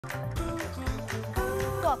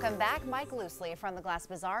Welcome back. Mike Loosli from the Glass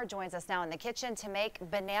Bazaar joins us now in the kitchen to make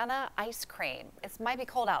banana ice cream. It might be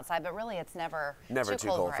cold outside, but really it's never too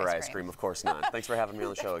cold for ice cream. Of course not. Thanks for having me on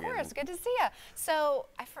the show again. Of course, good to see you. So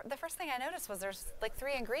the first thing I noticed was there's like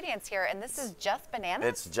 3 ingredients here, and this is just bananas?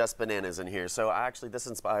 It's just bananas in here. So this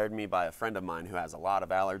inspired me by a friend of mine who has a lot of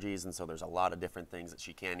allergies, and so there's a lot of different things that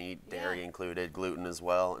she can't eat, dairy included, gluten as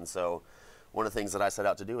well. And so one of the things that I set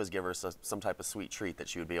out to do is give her some type of sweet treat that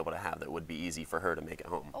she would be able to have that would be easy for her to make at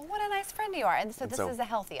home. Oh, what a nice friend you are. And so this is a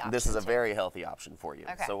healthy option. This is a very healthy option for you.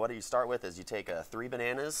 Okay. So what you start with is you take 3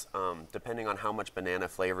 bananas. Depending on how much banana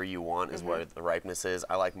flavor you want is what the ripeness is.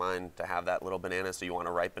 I like mine to have that little banana, so you want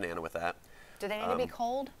a ripe banana with that. Do they need to be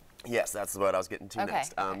cold? Yes, that's what I was getting to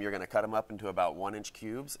next. Okay. You're going to cut them up into about 1-inch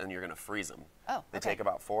cubes, and you're going to freeze them. Oh, They take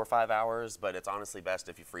about 4 or 5 hours, but it's honestly best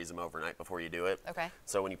if you freeze them overnight before you do it. Okay.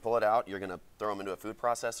 So when you pull it out, you're going to throw them into a food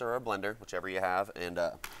processor or a blender, whichever you have, and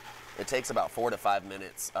it takes about 4 to 5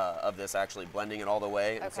 minutes of this actually blending it all the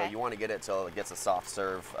way. And so you want to get it till it gets a soft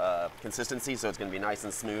serve consistency, so it's going to be nice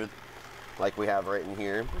and smooth, like we have right in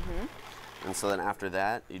here. And so then after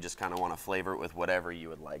that, you just kind of want to flavor it with whatever you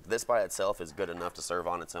would like. This by itself is good enough to serve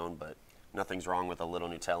on its own, but nothing's wrong with a little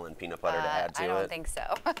Nutella and peanut butter to add to it. I don't think so.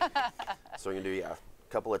 So we're going to do, a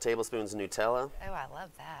couple of tablespoons of Nutella. Oh, I love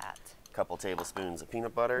that. A couple tablespoons of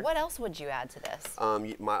peanut butter. What else would you add to this?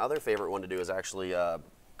 My other favorite one to do is actually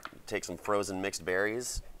take some frozen mixed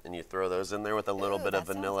berries, and you throw those in there with a little bit of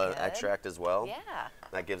vanilla extract as well. Yeah.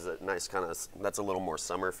 That gives it a nice that's a little more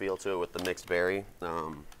summer feel to it with the mixed berry.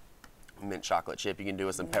 Mint chocolate chip you can do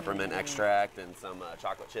with some peppermint extract and some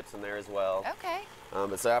chocolate chips in there as well. Okay.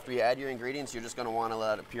 But so after you add your ingredients, you're just going to want to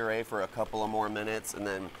let it puree for a couple of more minutes, and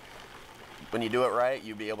then when you do it right,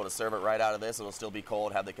 you'll be able to serve it right out of this. It'll still be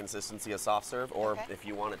cold, have the consistency of soft serve, or if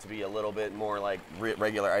you want it to be a little bit more like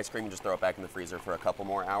regular ice cream, you just throw it back in the freezer for a couple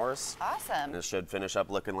more hours. Awesome. And it should finish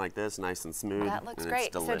up looking like this, nice and smooth. That looks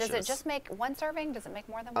great. So does it just make 1 serving? Does it make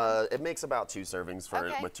more than 1? It makes about 2 servings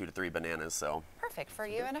with 2 to 3 bananas. So perfect for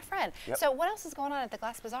you and a friend. Yep. So what else is going on at the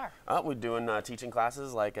Glass Bazaar? We're doing teaching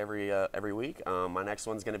classes like every week. My next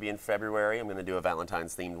one's going to be in February. I'm going to do a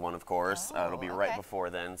Valentine's themed one, of course. It'll be right before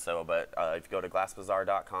then. So, but if you go to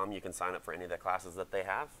glassbazaar.com, you can sign up for any of the classes that they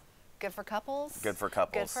have. Good for couples. Good for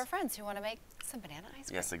couples. Good for friends who want to make some banana ice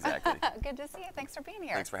cream. Yes, exactly. Good to see you. Thanks for being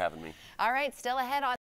here. Thanks for having me. All right, still ahead on